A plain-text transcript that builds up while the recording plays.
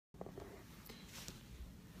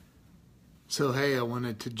So hey, I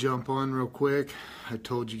wanted to jump on real quick. I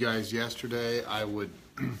told you guys yesterday I would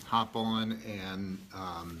hop on and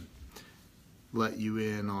let you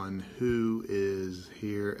in on who is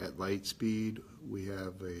here at LightSpeed. We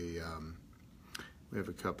have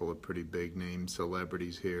a couple of pretty big name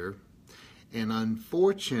celebrities here, and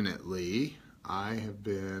unfortunately, I have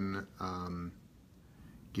been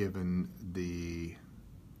given the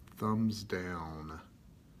thumbs down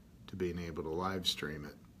to being able to live stream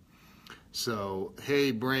it. So,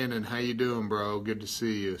 hey Brandon, how you doing, bro? Good to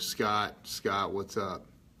see you. Scott, what's up?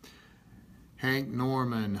 Hank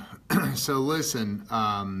Norman. So listen,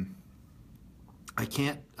 I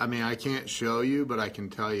can't show you, but I can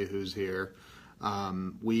tell you who's here.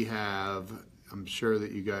 We have, I'm sure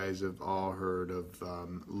that you guys have all heard of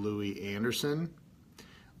Louis Anderson.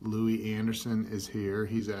 Louis Anderson is here.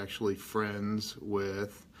 He's actually friends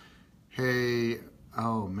with, hey,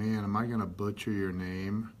 oh man, am I gonna butcher your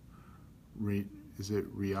name? Is it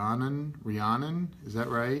Rhiannon? Rhiannon? Is that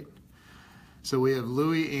right? So we have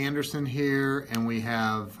Louis Anderson here, and we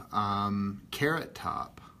have Carrot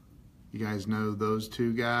Top. You guys know those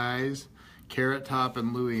two guys? Carrot Top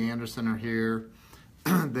and Louis Anderson are here.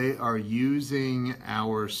 They are using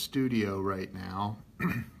our studio right now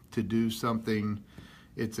to do something.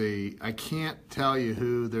 I can't tell you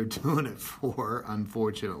who they're doing it for,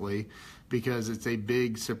 unfortunately, because it's a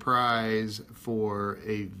big surprise for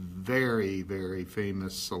a very, very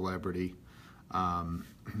famous celebrity.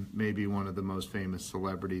 Maybe one of the most famous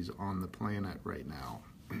celebrities on the planet right now.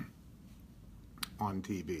 On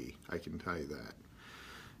TV, I can tell you that.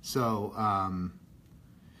 So,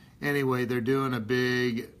 anyway, they're doing a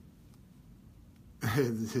big,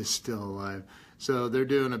 this is still alive. So they're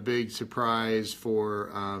doing a big surprise for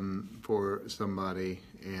somebody,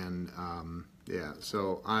 and yeah.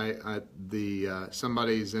 So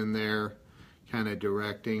somebody's in there, kind of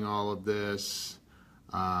directing all of this,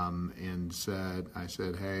 and I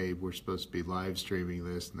said, hey, we're supposed to be live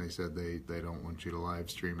streaming this, and they said they don't want you to live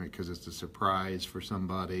stream it because it's a surprise for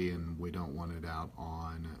somebody, and we don't want it out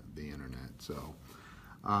on the internet. So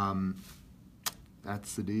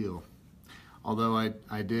that's the deal. Although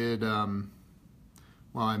I did.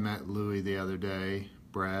 Well, I met Louis the other day.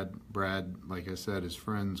 Brad, like I said, is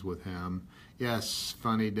friends with him. Yes,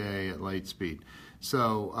 funny day at LightSpeed.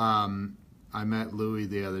 So I met Louis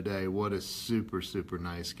the other day. What a super, super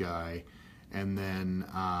nice guy. And then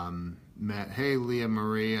met, hey, Leah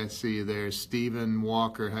Marie, I see you there. Stephen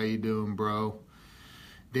Walker, how you doing, bro?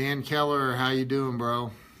 Dan Keller, how you doing,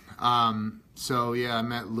 bro? So yeah, I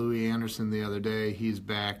met Louis Anderson the other day. He's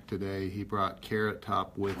back today. He brought Carrot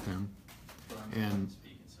Top with him. And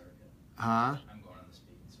huh? I'm going on the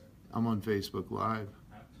speaking circuit. I'm on Facebook Live.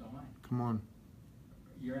 So am I. Come on.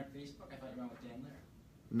 You're on Facebook? I thought you were on with Dan Lair.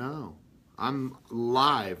 No. I'm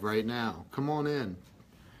live right now. Come on in.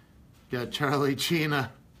 Got Charlie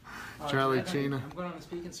Cina. Charlie Cina. I'm going on the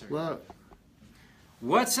speaking circuit. Look.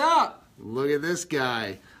 What's up? Look at this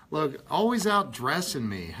guy. Look, always out dressing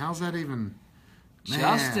me. How's that even?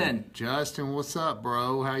 Man, Justin, what's up,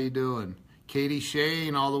 bro? How you doing? Katie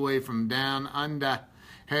Shane, all the way from down under.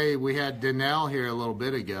 Hey, we had Danelle here a little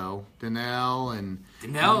bit ago.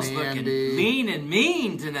 Danelle's looking lean and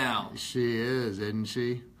mean, Danelle. She is, isn't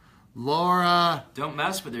she? Laura. Don't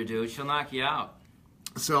mess with her, dude. She'll knock you out.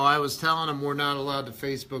 So I was telling them we're not allowed to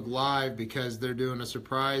Facebook Live because they're doing a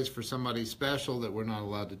surprise for somebody special that we're not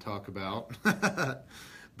allowed to talk about.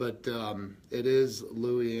 But it is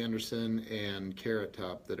Louis Anderson and Carrot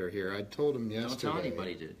Top that are here. I told them yesterday. Don't tell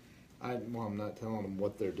anybody, dude. Well, I'm not telling them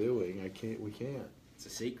what they're doing. We can't. It's a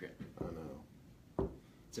secret. I know.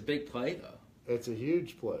 It's a big play, though. It's a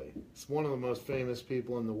huge play. It's one of the most famous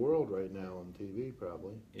people in the world right now on TV,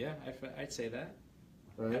 probably. Yeah, I'd say that.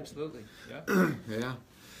 Right? Absolutely. Yeah. Yeah.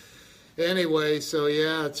 Anyway, so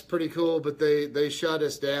yeah, it's pretty cool, but they shut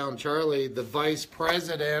us down. Charlie, the vice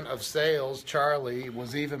president of sales, Charlie,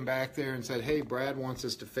 was even back there and said, hey, Brad wants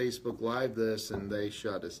us to Facebook Live this, and they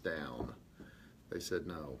shut us down. They said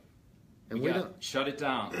no. And we don't shut it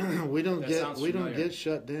down. we don't get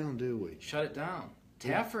shut down, do we? Shut it down.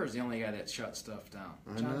 Taffer is the only guy that shuts stuff down.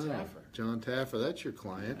 John Taffer. John Taffer, that's your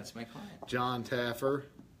client. That's my client. John Taffer.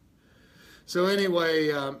 So anyway,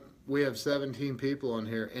 we have 17 people on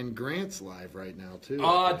here, and Grant's live right now too.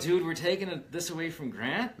 Oh, dude, we're taking this away from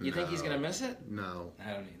Grant? You think he's gonna miss it? No.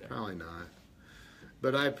 I don't either. Probably not.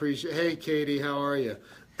 But I appreciate. Hey, Katie, how are you?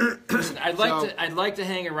 Listen, I'd like to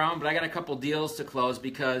hang around, but I got a couple deals to close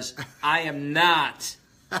because I am not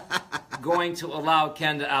going to allow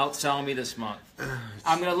Ken to outsell me this month.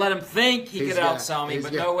 I'm going to let him think he could outsell me,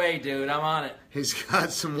 but no way, dude. I'm on it. He's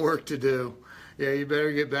got some work to do. Yeah, you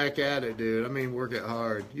better get back at it, dude. I mean, work it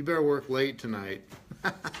hard. You better work late tonight.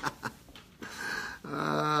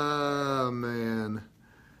 Oh, man.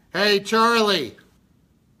 Hey, Charlie.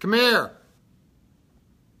 Come here.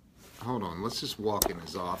 Hold on. Let's just walk in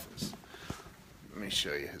his office. Let me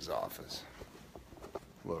show you his office.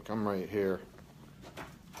 Look, I'm right here.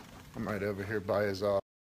 I'm right over here by his office.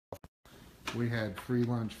 We had free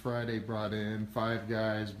lunch Friday brought in. 5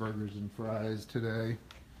 Guys, burgers and fries today.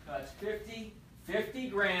 It's 50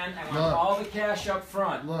 grand. I want all the cash up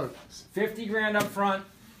front. Look. 50 grand up front.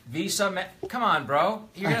 Visa. Come on, bro.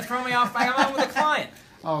 You're going to throw me off. I'm on with a client.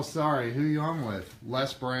 Oh, sorry. Who you on with?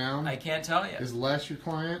 Les Brown? I can't tell you. Is Les your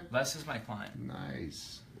client? Les is my client.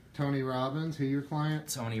 Nice. Tony Robbins, who your client?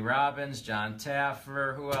 Tony Robbins, John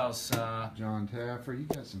Taffer. Who else? John Taffer. You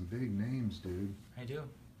got some big names, dude. I do.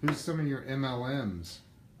 Who's some of your MLMs?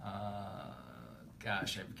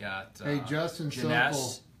 Gosh, I've got... hey, Justin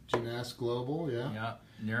Sokol. Jeunesse Global, yeah. Yeah.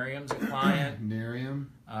 Nerium's a client. Nerium.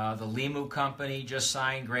 The Limu company just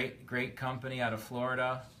signed. Great company out of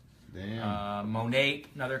Florida. Damn. Monate,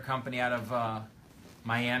 another company out of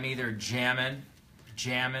Miami. They're jamming.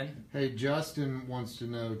 Hey, Justin wants to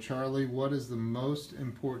know, Charlie, what is the most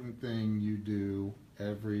important thing you do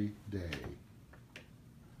every day?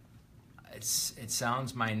 It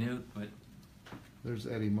sounds minute, but there's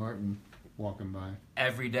Eddie Martin walking by.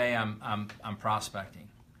 Every day I'm prospecting.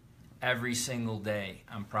 Every single day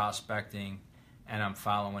I'm prospecting and I'm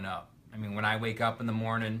following up. I mean, when I wake up in the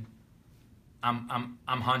morning, I'm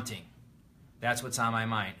hunting. That's what's on my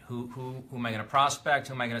mind. Who am I going to prospect?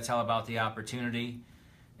 Who am I going to tell about the opportunity?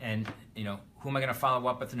 And who am I going to follow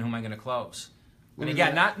up with, and who am I going to close? And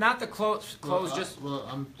again, not the close. Well,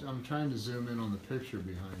 I'm trying to zoom in on the picture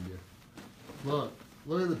behind you. Look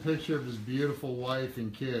at the picture of his beautiful wife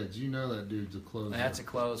and kids. You know that dude's a closer. That's a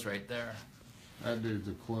close right there. That dude's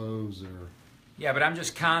a closer. Yeah, but I'm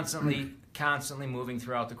just constantly moving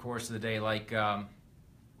throughout the course of the day. Like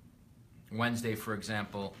Wednesday, for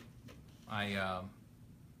example, I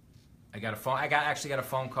got a phone. Actually got a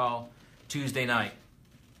phone call Tuesday night.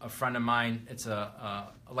 A friend of mine, it's a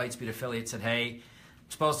LightSpeed affiliate, said, "Hey, I'm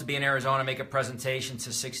supposed to be in Arizona, make a presentation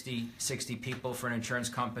to 60 people for an insurance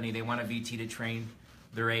company. They want a VT to train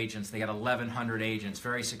their agents. They got 1,100 agents.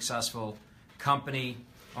 Very successful company.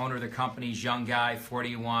 Owner of the company's young guy,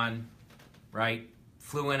 41, right?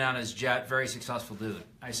 Flew in on his jet. Very successful dude."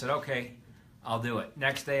 I said, "Okay, I'll do it."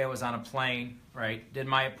 Next day, I was on a plane, right? Did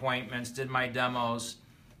my appointments, did my demos,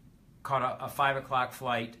 caught a 5 o'clock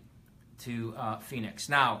flight to Phoenix.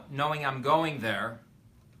 Now, knowing I'm going there,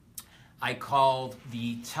 I called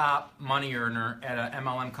the top money earner at an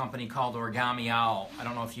MLM company called Origami Owl. I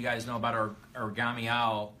don't know if you guys know about Origami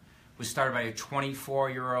Owl. It was started by a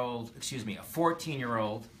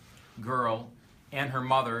 14-year-old girl and her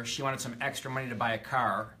mother. She wanted some extra money to buy a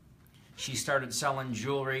car. She started selling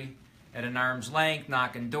jewelry at an arm's length,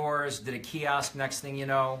 knocking doors, did a kiosk. Next thing you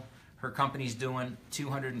know, her company's doing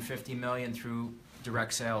 $250 million through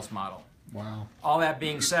direct sales model. Wow. All that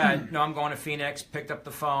being said, I'm going to Phoenix, picked up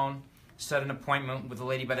the phone, set an appointment with a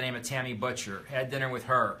lady by the name of Tammy Butcher, had dinner with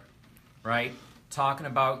her, right? Talking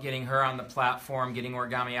about getting her on the platform, getting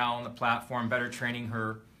Origami Owl on the platform, better training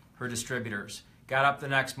her distributors. Got up the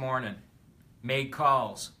next morning, made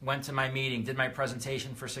calls, went to my meeting, did my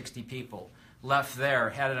presentation for 60 people, left there,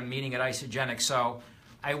 had a meeting at Isogenic. So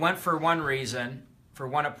I went for one reason, for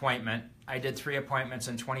one appointment. I did 3 appointments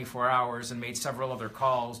in 24 hours and made several other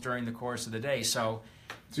calls during the course of the day. So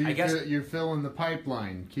I guess you're filling the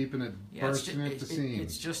pipeline, keeping it bursting at the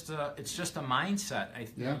seams. It's just a mindset.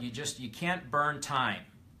 You can't burn time.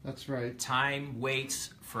 That's right. Time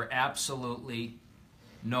waits for absolutely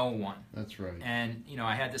no one. That's right. And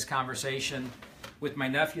I had this conversation with my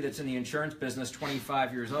nephew that's in the insurance business,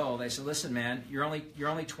 25 years old. I said, "Listen, man, you're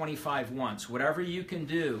only 25 once. Whatever you can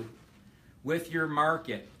do with your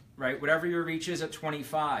market, right? Whatever your reach is at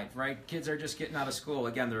 25, right? Kids are just getting out of school.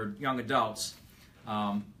 Again, they're young adults.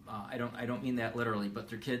 I don't mean that literally, but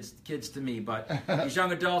they're kids to me. But these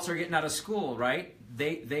young adults are getting out of school, right?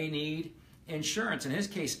 They need insurance. In his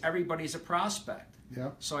case, everybody's a prospect.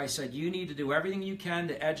 Yep. So I said, you need to do everything you can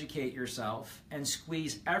to educate yourself and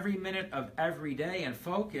squeeze every minute of every day and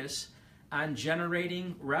focus on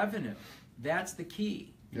generating revenue. That's the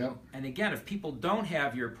key. Yep. And again, if people don't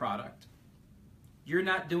have your product, you're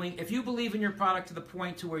not doing, if you believe in your product to the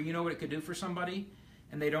point to where you know what it could do for somebody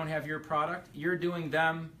and they don't have your product, you're doing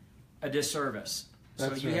them a disservice.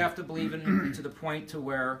 That's so you have to believe in to the point to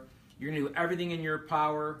where you're going to do everything in your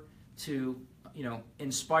power to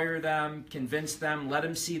inspire them, convince them, let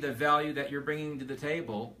them see the value that you're bringing to the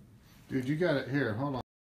table. Dude, you got it here. Hold on.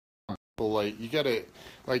 Like you gotta,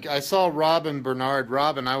 like I saw Robin Bernard.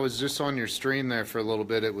 Robin, I was just on your stream there for a little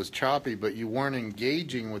bit. It was choppy, but you weren't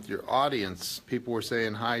engaging with your audience. People were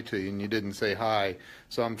saying hi to you, and you didn't say hi.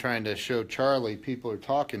 So I'm trying to show Charlie people are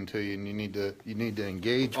talking to you, and you need to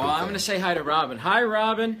engage. Well, with I'm them. going to say hi to Robin. Hi,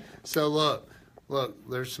 Robin. So look,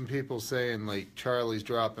 there's some people saying like Charlie's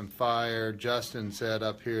dropping fire. Justin said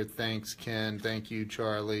up here, thanks Ken, thank you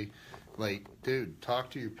Charlie. Like, dude,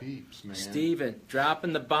 talk to your peeps, man. Steven,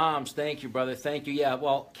 dropping the bombs. Thank you, brother. Thank you. Yeah,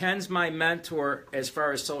 well, Ken's my mentor as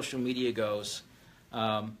far as social media goes.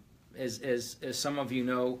 As some of you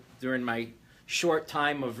know, during my short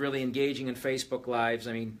time of really engaging in Facebook Lives,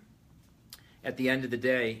 I mean, at the end of the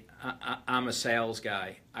day, I'm a sales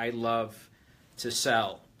guy. I love to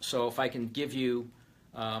sell. So if I can give you,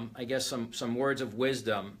 I guess, some words of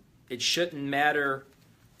wisdom, it shouldn't matter.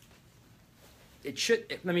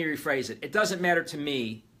 Let me rephrase it. It doesn't matter to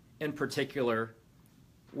me in particular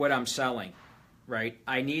what I'm selling, right?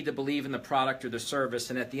 I need to believe in the product or the service,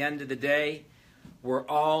 and at the end of the day, we're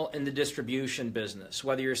all in the distribution business.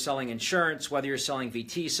 Whether you're selling insurance, whether you're selling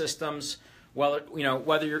VT systems, whether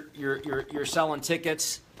you're selling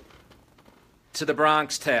tickets to the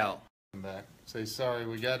Bronx Tale. Back. Say sorry,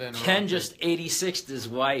 we got interrupted. Ken just 86'd his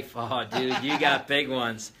wife. Oh, dude, you got big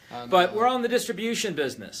ones. But we're all in the distribution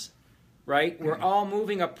business. Right? We're all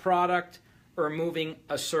moving a product or moving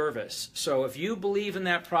a service. So if you believe in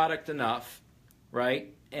that product enough,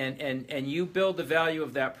 right, and you build the value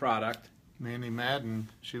of that product. Mandy Madden,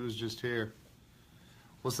 she was just here.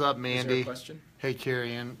 What's up, Mandy? Is there a question? Hey,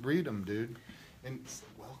 Carrie Ann, read them, dude. And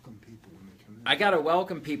welcome people when they come in. I got to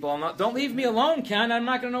welcome people. Don't leave me alone, Ken. I'm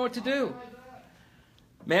not going to know what to do.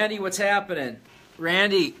 Mandy, what's happening?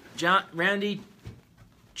 Randy,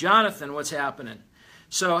 Jonathan, what's happening?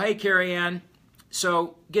 So, hey, Carrie Ann.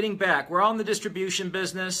 So, getting back, we're all in the distribution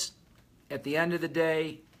business. At the end of the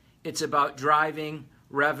day, it's about driving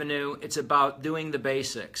revenue. It's about doing the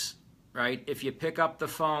basics, right? If you pick up the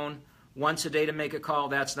phone once a day to make a call,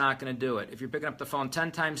 that's not going to do it. If you're picking up the phone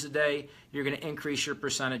 10 times a day, you're going to increase your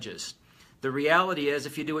percentages. The reality is,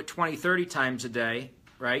 if you do it 20, 30 times a day,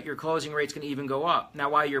 right, your closing rate's going to even go up. Now,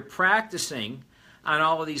 while you're practicing on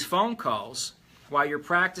all of these phone calls, while you're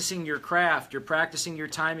practicing your craft, you're practicing your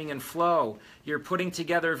timing and flow, you're putting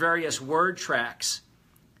together various word tracks,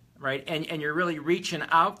 right? And you're really reaching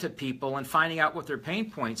out to people and finding out what their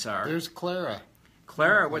pain points are. There's Clara.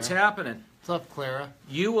 Clara, what's happening? What's up, Clara?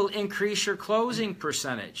 You will increase your closing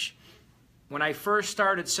percentage. When I first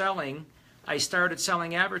started selling, I started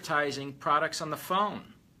selling advertising products on the phone.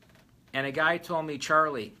 And a guy told me,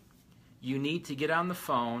 Charlie, you need to get on the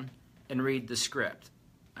phone and read the script.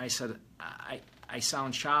 I said, I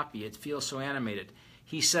sound choppy. It feels so animated.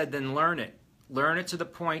 He said, then learn it. Learn it to the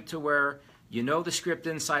point to where you know the script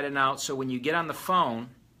inside and out, so when you get on the phone,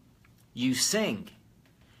 you sing.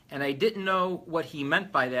 And I didn't know what he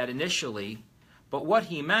meant by that initially, but what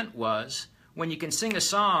he meant was when you can sing a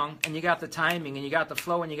song and you got the timing and you got the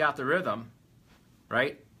flow and you got the rhythm,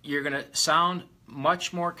 right, you're going to sound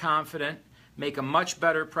much more confident, make a much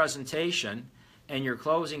better presentation, and your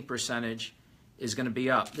closing percentage is going to be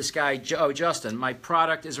up. This guy, Justin, my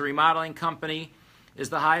product is a remodeling company, is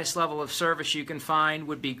the highest level of service you can find,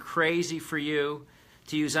 would be crazy for you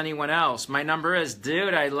to use anyone else. My number is,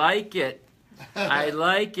 dude, I like it. I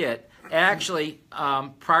like it. Actually,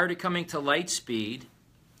 prior to coming to LightSpeed,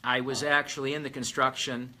 I was actually in the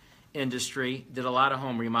construction industry, did a lot of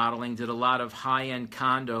home remodeling, did a lot of high-end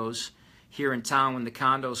condos here in town when the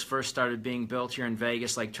condos first started being built here in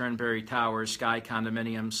Vegas, like Turnberry Towers, Sky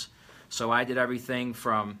Condominiums. So I did everything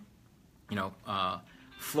from,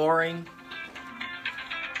 flooring.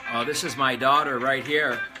 Oh, this is my daughter right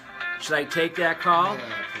here. Should I take that call? Yeah,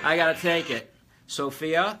 I got to take it.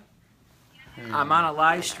 Sophia, I'm on a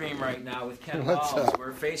live stream right now with Ken What's Balls. up?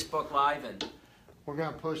 We're Facebook Live-in. We're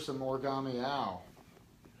going to push some Origami Owl.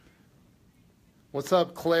 What's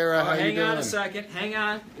up, Clara? How you doing? Hang on a second. Hang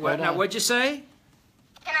on. Hold Now, on. what'd you say?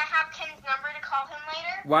 Can I have Ken's number to call him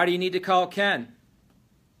later? Why do you need to call Ken?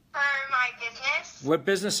 For my business, What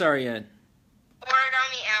business are you in?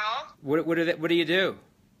 Origami Owl. What do you do?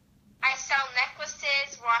 I sell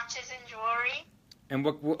necklaces, watches, and jewelry. And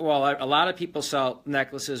a lot of people sell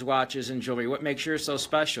necklaces, watches, and jewelry. What makes yours so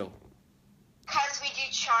special? Because we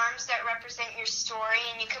do charms that represent your story,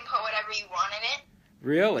 and you can put whatever you want in it.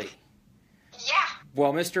 Really? Yeah.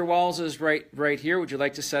 Well, Mr. Walls is right here. Would you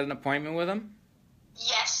like to set an appointment with him?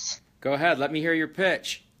 Yes. Go ahead. Let me hear your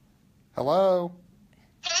pitch. Hello.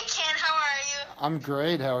 Hey, Ken, how are you? I'm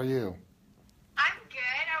great. How are you? I'm good.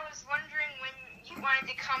 I was wondering when you wanted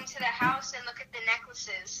to come to the house and look at the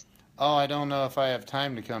necklaces. Oh, I don't know if I have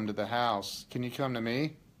time to come to the house. Can you come to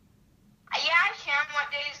me?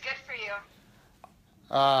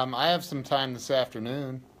 I have some time this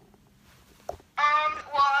afternoon. Well,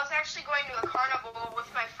 I was actually going to a carnival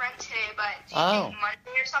with my friend today, but do you think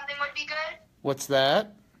Monday or something would be good? What's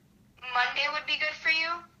that? Monday would be good for you?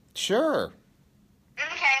 Sure.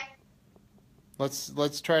 Okay.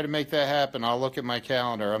 Let's try to make that happen. I'll look at my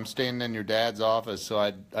calendar. I'm staying in your dad's office, so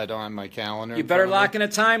I don't have my calendar. You better lock in a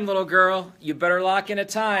time, little girl. You better lock in a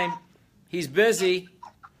time. He's busy.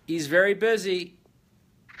 He's very busy.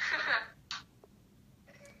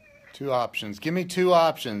 2 options. Give me 2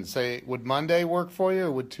 options. Say, would Monday work for you,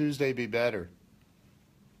 or would Tuesday be better?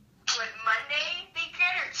 Would Monday be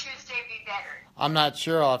good or Tuesday be better? I'm not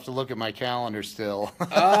sure. I'll have to look at my calendar still.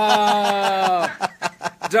 Oh,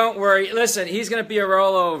 don't worry. Listen, he's going to be a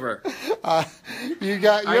rollover. You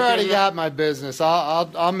already got my business.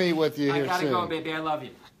 I'll meet with you here soon. I gotta go, baby. I love you.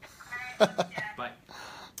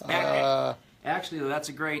 Bye. Actually, that's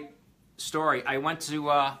a great story. I went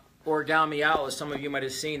to Origami Owl, as some of you might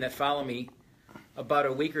have seen that follow me, about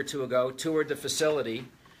a week or 2 ago, toured the facility,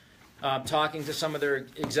 talking to some of their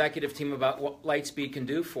executive team about what LightSpeed can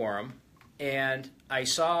do for them. And I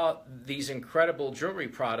saw these incredible jewelry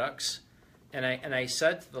products, and I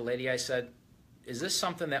said to the lady, I said, is this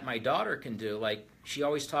something that my daughter can do? Like, she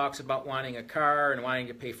always talks about wanting a car and wanting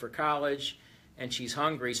to pay for college, and she's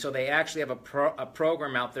hungry. So they actually have a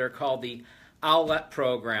program out there called the Owlet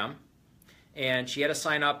Program. And she had to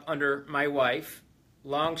sign up under my wife.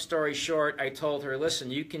 Long story short, I told her,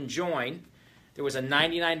 listen, you can join. There was a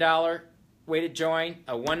 $99 way to join,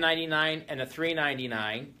 a $199 and a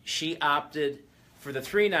 $399. She opted for the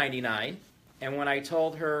 $399. And when I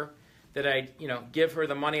told her that I'd give her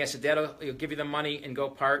the money, I said, Dad, I'll give you the money and go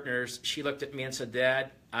partners. She looked at me and said,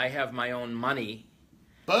 Dad, I have my own money.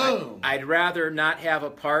 Boom. I'd rather not have a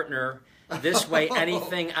partner. This way,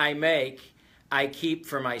 anything I make, I keep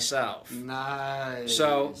for myself. Nice.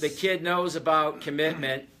 So the kid knows about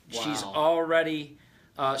commitment. Wow. She's already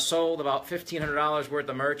sold about $1,500 worth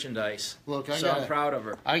of merchandise. Look, I'm proud of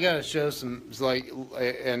her. I gotta show some,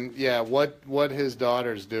 and yeah, what his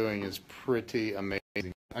daughter's doing is pretty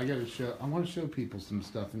amazing. I want to show people some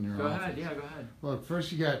stuff in your office. Go ahead, yeah, go ahead. Look,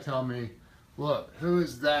 first you gotta tell me, look, who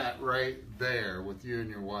is that right there with you and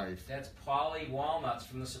your wife? That's Polly Walnuts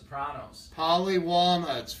from The Sopranos. Polly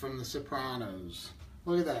Walnuts from The Sopranos.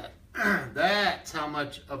 Look at that. That's how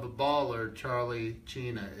much of a baller Charlie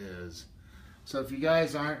Cina is. So if you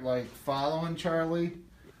guys aren't following Charlie,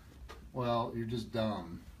 well, you're just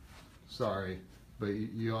dumb. Sorry, but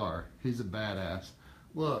you are. He's a badass.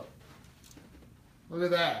 Look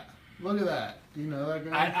at that. Look at that. Do you know that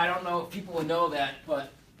guy? I don't know if people would know that,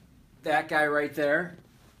 but that guy right there,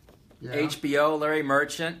 Yeah. HBO, Larry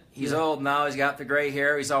Merchant. He's old now. He's got the gray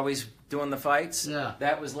hair. He's always doing the fights. Yeah.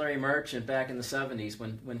 That was Larry Merchant back in the 70s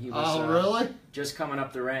when he was really? just coming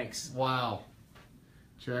up the ranks. Wow.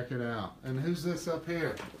 Check it out. And who's this up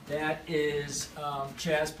here? That is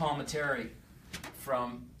Chaz Palminteri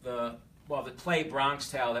from the play Bronx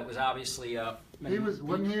Tale. That was obviously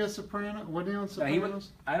Wasn't he a Soprano? Wasn't he on Sopranos?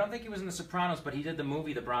 I don't think he was in The Sopranos, but he did the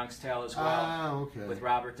movie The Bronx Tale as well. Oh, okay. With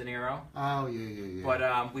Robert De Niro. Oh, yeah.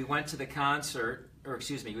 But we went to the concert,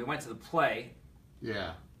 we went to the play.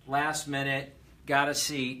 Yeah. Last minute, got a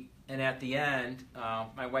seat, and at the end,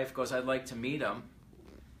 my wife goes, I'd like to meet him.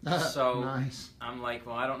 So nice. I'm like,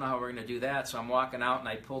 well, I don't know how we're going to do that. So I'm walking out, and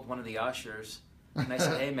I pulled one of the ushers, and I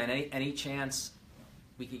said, hey, man, any chance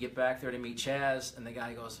we could get back there to meet Chaz? And the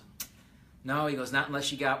guy goes, no. He goes, not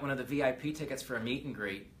unless you got one of the VIP tickets for a meet and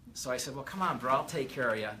greet. So I said, well, come on, bro, I'll take care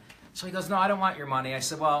of you. So he goes, no, I don't want your money. I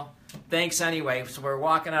said, well, thanks anyway. So we're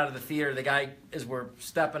walking out of the theater. The guy, as we're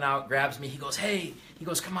stepping out, grabs me. He goes, hey. He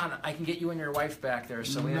goes, come on, I can get you and your wife back there.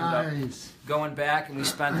 So we ended up going back, and we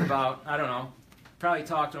spent about, I don't know, probably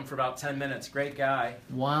talked to him for about 10 minutes. Great guy.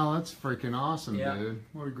 Wow, that's freaking awesome, Yeah. dude.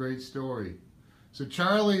 What a great story. So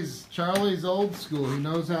Charlie's old school. He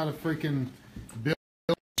knows how to freaking build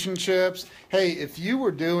relationships. Hey, if you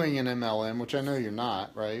were doing an MLM, which I know you're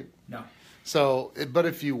not, right? No. So, but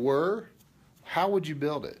if you were, how would you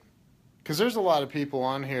build it? Because there's a lot of people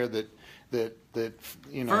on here that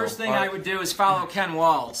First thing I would do is follow Ken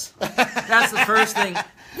Walls. That's the first thing.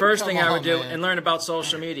 I would do, man. and learn about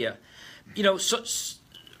social media.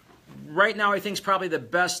 Right now I think is probably the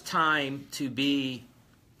best time to be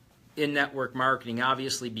in network marketing,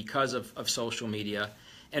 obviously because of social media,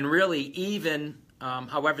 and really even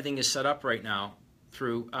how everything is set up right now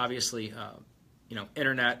through obviously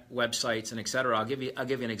internet websites and etc. I'll give you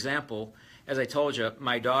an example. As I told you,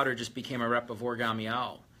 my daughter just became a rep of Origami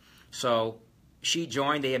Owl, so she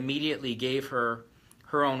joined. They immediately gave her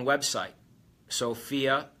own website,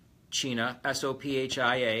 Sophia Cina,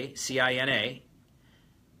 SOPHIA CINA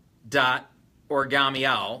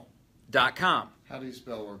origami.com. How do you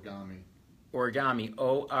spell origami? Origami,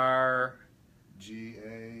 O-R...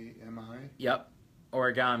 G-A-M-I? Yep,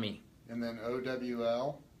 origami. And then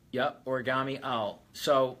O-W-L? Yep, origami owl.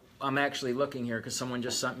 So I'm actually looking here because someone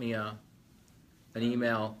just sent me an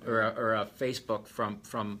email or a Facebook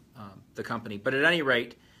from the company. But at any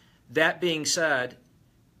rate, that being said,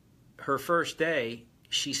 her first day,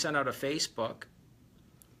 she sent out a Facebook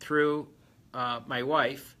through my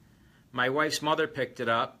wife. My wife's mother picked it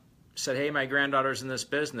up, said, hey, my granddaughter's in this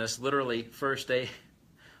business. Literally, first day,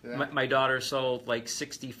 yeah. my daughter sold like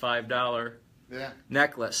 $65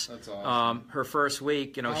 necklace. That's awesome. Her first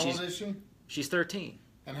week, How old is she? She's 13.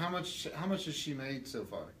 And how much has she made so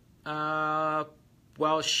far?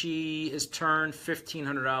 Well, she has turned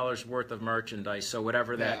 $1,500 worth of merchandise. So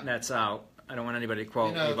whatever that nets out, I don't want anybody to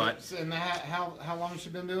quote me, but and how long has she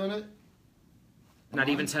been doing it? Not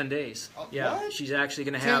even 10 days. Yeah, what? She's actually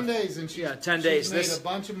going to have 10 days, and 10 days. She's made a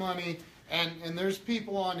bunch of money, and there's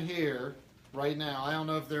people on here right now. I don't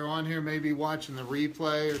know if they're on here, maybe watching the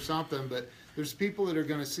replay or something, but there's people that are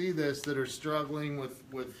going to see this that are struggling with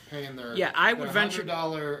paying their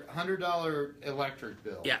 $100 electric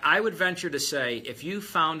bill. Yeah, I would venture to say if you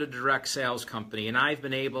found a direct sales company, and I've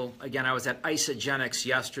been able, again, I was at Isogenics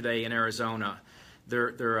yesterday in Arizona.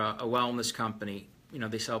 They're a wellness company. You know,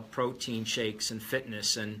 they sell protein shakes and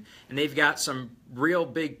fitness, and they've got some real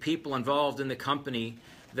big people involved in the company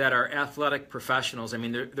that are athletic professionals. I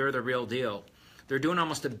mean, they're the real deal. They're doing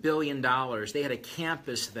almost $1 billion. They had a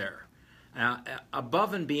campus there.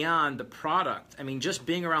 Above and beyond the product, I mean, just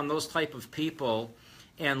being around those type of people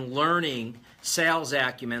and learning sales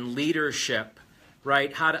acumen, leadership,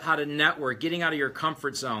 right? How to network, getting out of your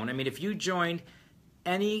comfort zone. I mean, if you joined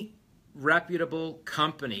any reputable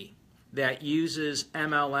company that uses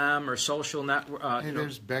MLM or social network, hey,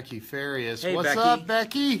 there's Becky Farias. Hey, what's Becky. up,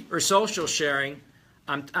 Becky? Or social sharing,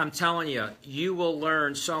 I'm telling you, you will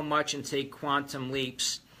learn so much and take quantum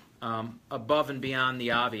leaps above and beyond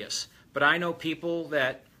the obvious. But I know people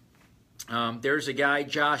that, there's a guy,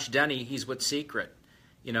 Josh Denny, he's with Secret.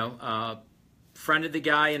 You know, friend of the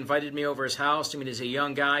guy, invited me over his house. I mean, he's a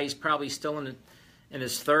young guy. He's probably still in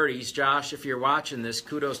his 30s. Josh, if you're watching this,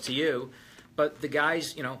 kudos to you. But the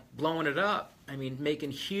guy's, you know, blowing it up. I mean,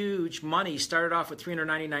 making huge money. Started off with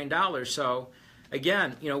 $399. So,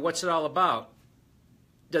 again, you know, what's it all about?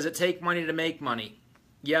 Does it take money to make money?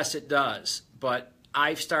 Yes, it does. But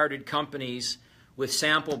I've started companies with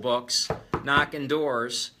sample books, knocking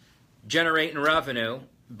doors, generating revenue,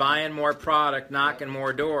 buying more product, knocking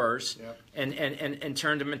more doors, and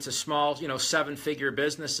turned them into small, you know, 7-figure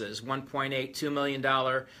businesses, $1.8, $2 million,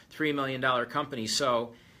 $3 million companies.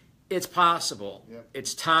 So it's possible.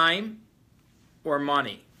 It's time or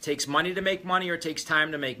money. It takes money to make money or it takes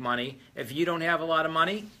time to make money. If you don't have a lot of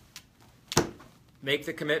money, make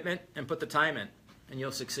the commitment and put the time in, and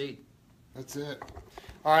you'll succeed. That's it.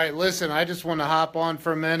 All right, listen, I just want to hop on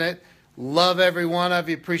for a minute. Love every one of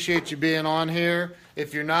you. Appreciate you being on here.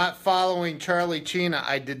 If you're not following Charlie Cina,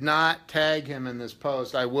 I did not tag him in this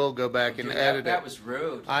post. I will go back and edit it. That was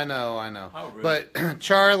rude. I know. How rude. But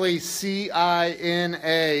Charlie,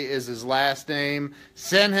 C-I-N-A is his last name.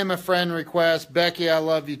 Send him a friend request. Becky, I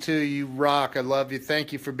love you too. You rock. I love you.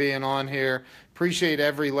 Thank you for being on here. Appreciate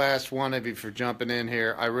every last one of you for jumping in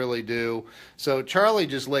here. I really do. So Charlie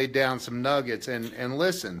just laid down some nuggets. And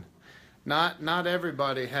listen, not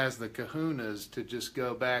everybody has the kahunas to just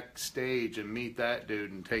go backstage and meet that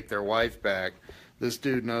dude and take their wife back. This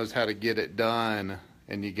dude knows how to get it done,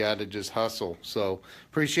 and you got to just hustle. So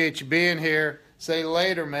appreciate you being here. Say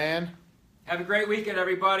later, man. Have a great weekend,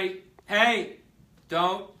 everybody. Hey,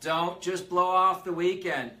 don't just blow off the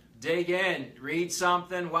weekend. Dig in, read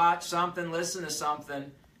something, watch something, listen to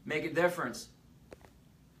something, make a difference.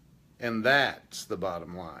 And that's the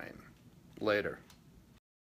bottom line. Later.